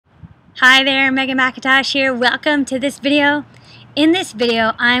Hi there, Megan McIntosh here. Welcome to this video. In this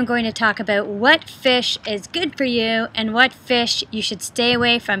video, I'm going to talk about what fish is good for you and what fish you should stay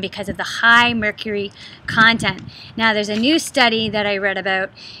away from because of the high mercury content. Now, there's a new study that I read about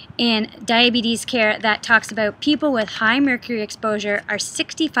in diabetes care that talks about people with high mercury exposure are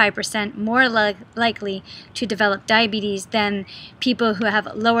 65% more likely to develop diabetes than people who have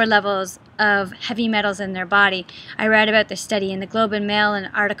lower levels of heavy metals in their body. I read about this study in the Globe and Mail, an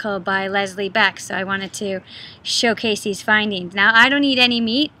article by Leslie Beck, so I wanted to showcase these findings. Now, I don't eat any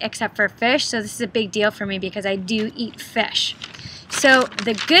meat except for fish, so this is a big deal for me because I do eat fish. So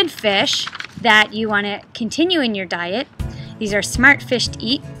the good fish that you want to continue in your diet, these are smart fish to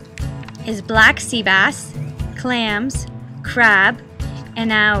eat, is black sea bass, clams, crab, and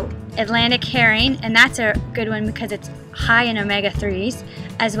now Atlantic herring, and that's a good one because it's high in omega-3s,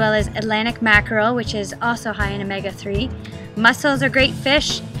 as well as Atlantic mackerel, which is also high in omega-3. Mussels are great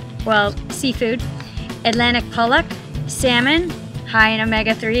fish, well, seafood. Atlantic pollock, salmon, high in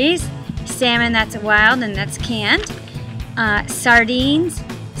omega-3s. Salmon that's wild and that's canned. Sardines,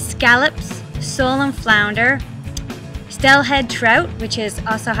 scallops, sole and flounder. Steelhead trout, which is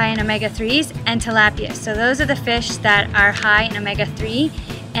also high in omega-3s, and tilapia. So those are the fish that are high in omega-3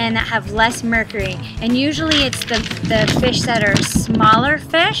 and that have less mercury. And usually it's the fish that are smaller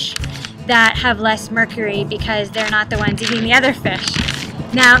fish that have less mercury because they're not the ones eating the other fish.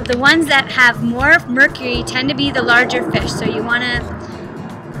 Now, the ones that have more mercury tend to be the larger fish, so you want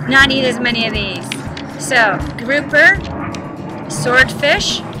to not eat as many of these. So, grouper,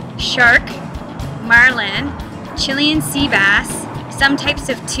 swordfish, shark, marlin, Chilean sea bass, some types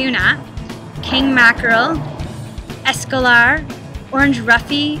of tuna, king mackerel, escolar, orange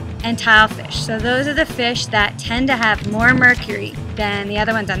roughy, and tilefish. So those are the fish that tend to have more mercury than the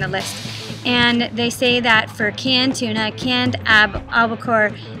other ones on the list. And they say that for canned tuna, canned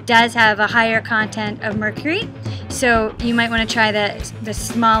albacore does have a higher content of mercury. So you might want to try the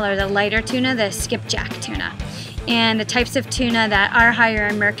smaller, the lighter tuna, the skipjack tuna. And the types of tuna that are higher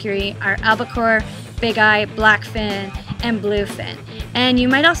in mercury are albacore, big eye, blackfin, and bluefin. And you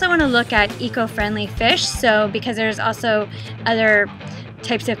might also want to look at eco-friendly fish, so because there's also other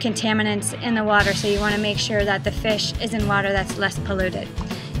types of contaminants in the water, so you want to make sure that the fish is in water that's less polluted.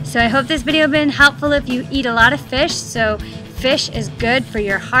 So I hope this video has been helpful if you eat a lot of fish. So fish is good for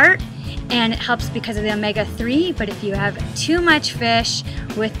your heart and it helps because of the omega-3, but if you have too much fish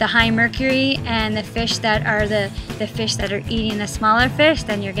with the high mercury and the fish that are the fish that are eating the smaller fish,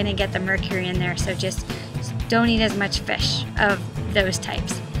 then you're going to get the mercury in there. So just don't eat as much fish of those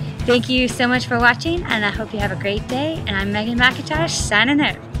types. Thank you so much for watching, and I hope you have a great day. And I'm Megan McIntosh, signing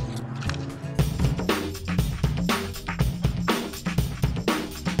out.